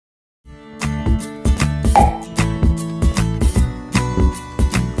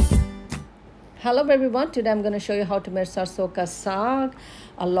Hello everyone, today I'm going to show you how to make sarson ka saag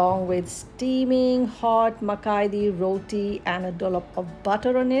along with steaming hot Makkai di Roti and a dollop of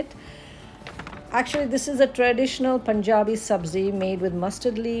butter on it. Actually, this is a traditional Punjabi sabzi made with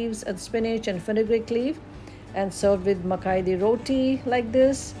mustard leaves and spinach and fenugreek leaf and served with Makkai di Roti like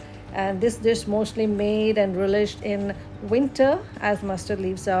this. And this dish mostly made and relished in winter as mustard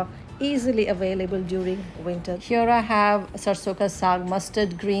leaves are easily available during winter. Here I have sarson ka saag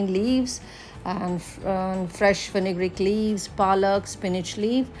mustard green leaves and fresh fenugreek leaves, palak, spinach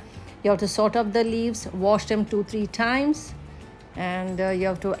leaf. You have to sort up the leaves, wash them 2-3 times, and you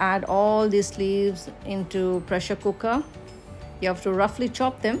have to add all these leaves into pressure cooker. You have to roughly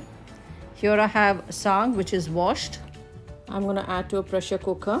chop them. Here I have saag which is washed. I'm going to add to a pressure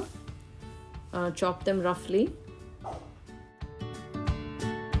cooker. Chop them roughly.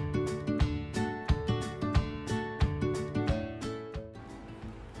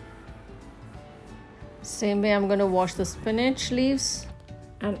 Same way I'm going to wash the spinach leaves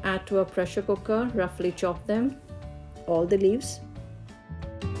and add to a pressure cooker, roughly chop them, all the leaves.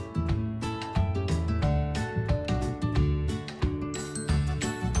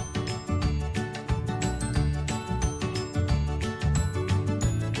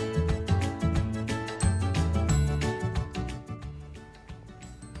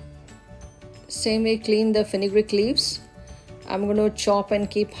 Same way clean the fenugreek leaves. I'm going to chop and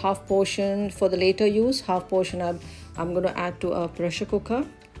keep half portion for the later use. Half portion I'm going to add to a pressure cooker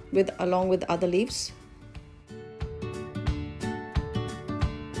along with other leaves.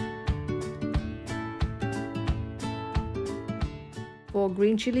 For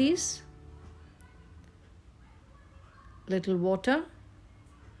green chilies, little water,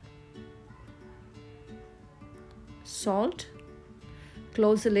 salt.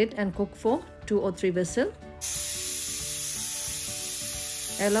 Close the lid and cook for 2 or 3 whistles.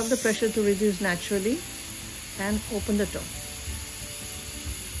 Allow the pressure to reduce naturally and open the top.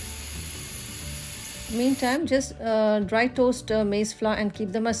 Meantime, just dry toast maize flour and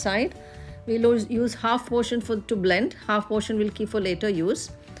keep them aside. We'll use half portion to blend, half portion we'll keep for later use.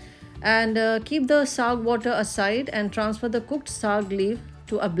 And keep the saag water aside and transfer the cooked saag leaf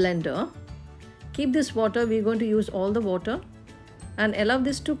to a blender. Keep this water, we're going to use all the water, and allow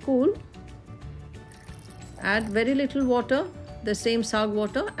this to cool. Add very little water, the same saag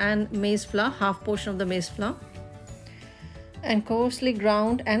water and maize flour, half portion of the maize flour, and coarsely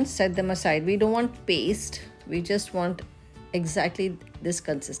ground and set them aside. We don't want paste, we just want exactly this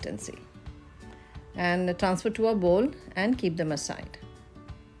consistency. And transfer to a bowl and keep them aside.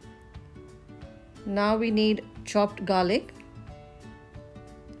 Now we need chopped garlic,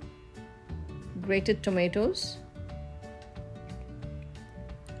 grated tomatoes,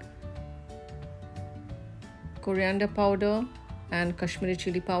 coriander powder and Kashmiri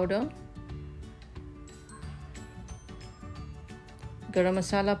chili powder, garam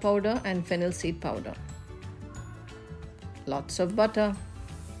masala powder and fennel seed powder, lots of butter,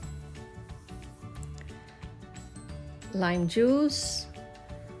 lime juice,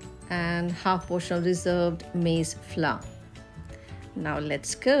 and half portion of reserved maize flour. Now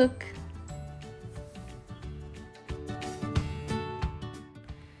let's cook.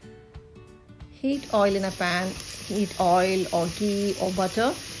 Heat oil in a pan. Heat oil or ghee or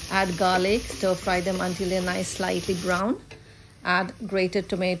butter. Add garlic, stir fry them until they're nice slightly brown. Add grated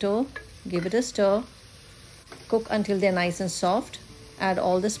tomato, give it a stir. Cook until they're nice and soft. Add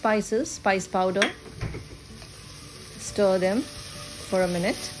all the spices, spice powder. Stir them for a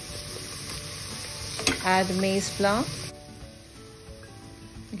minute. Add maize flour.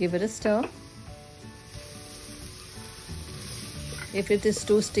 Give it a stir. If it is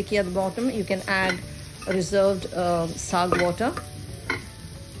too sticky at the bottom, you can add reserved saag water.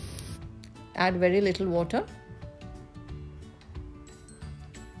 Add very little water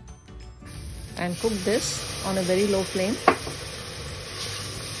and cook this on a very low flame.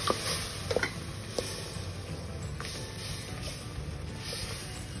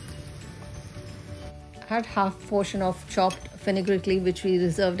 Add half portion of chopped fenugreek leaf which we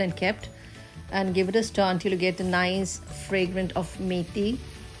reserved and kept, and give it a stir until you get a nice fragrance of methi.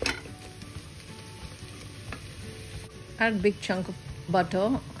 Add big chunk of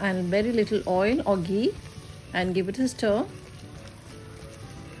butter and very little oil or ghee and give it a stir.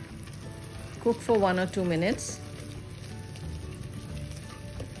 Cook for 1 or 2 minutes.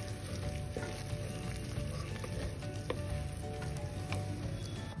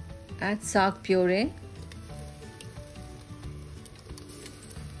 Add saag puree.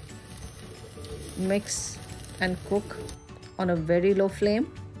 Mix and cook on a very low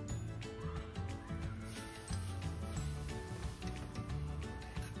flame.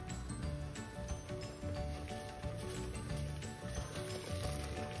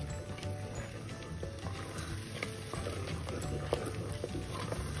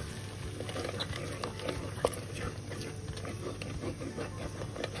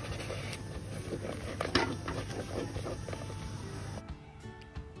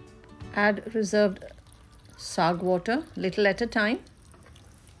 Add reserved saag water, little at a time.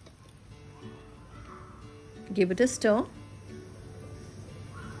 Give it a stir.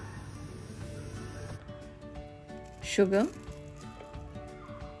 Sugar.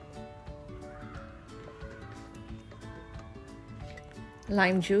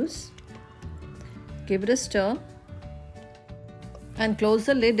 Lime juice. Give it a stir. And close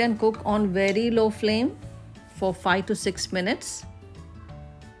the lid and cook on very low flame for 5 to 6 minutes.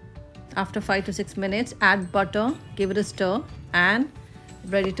 After 5 to 6 minutes, add butter, give it a stir, and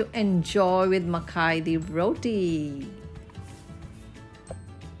ready to enjoy with Makkai Di Roti.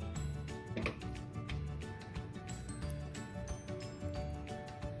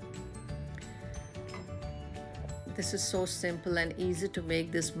 This is so simple and easy to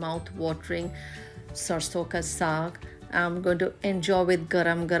make, this mouth-watering sarson ka saag. I'm going to enjoy with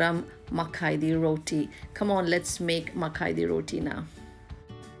garam garam Makkai Di Roti. Come on, let's make Makkai Di Roti now.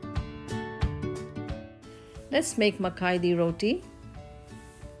 Let's make Makkai Di Roti.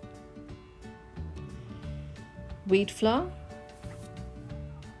 Wheat flour,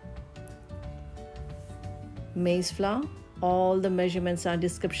 maize flour, all the measurements are in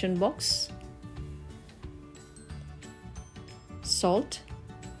description box. Salt,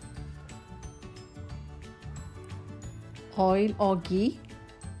 oil or ghee.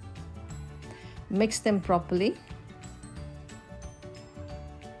 Mix them properly.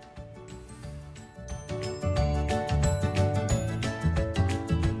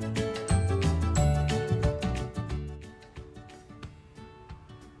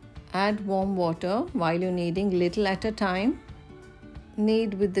 Add warm water while you're kneading, little at a time.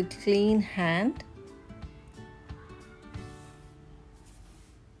 Knead with the clean hand.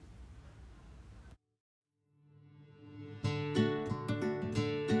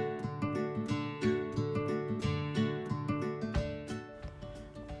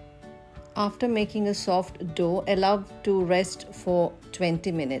 After making a soft dough, allow to rest for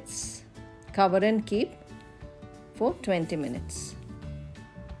 20 minutes. Cover and keep for 20 minutes.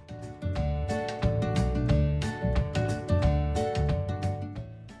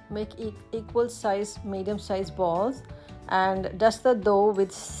 Make equal size, medium size balls and dust the dough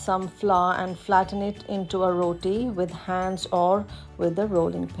with some flour and flatten it into a roti with hands or with a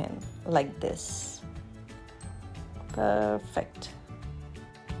rolling pin like this. Perfect.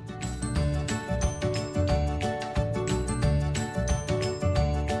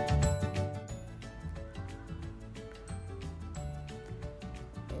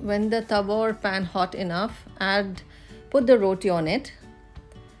 When the tawa or pan hot enough, put the roti on it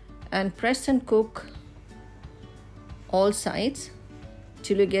and press and cook all sides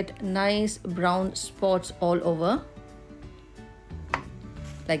till you get nice brown spots all over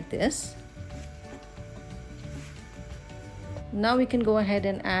like this. Now we can go ahead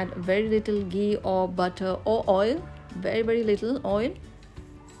and add very little ghee or butter or oil, very little oil,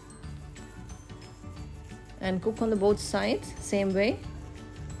 and cook on the both sides same way.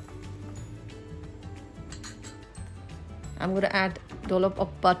 I'm going to add dollop of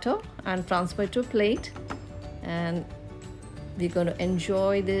butter and transfer it to a plate, and we're going to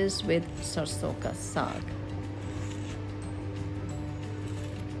enjoy this with sarson ka saag.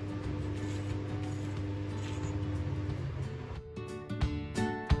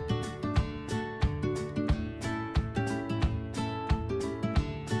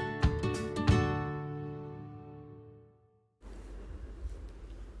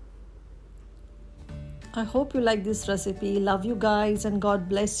 I hope you like this recipe. Love you guys and God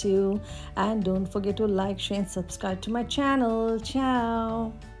bless you. And don't forget to like, share and subscribe to my channel.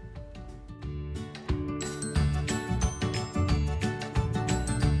 Ciao.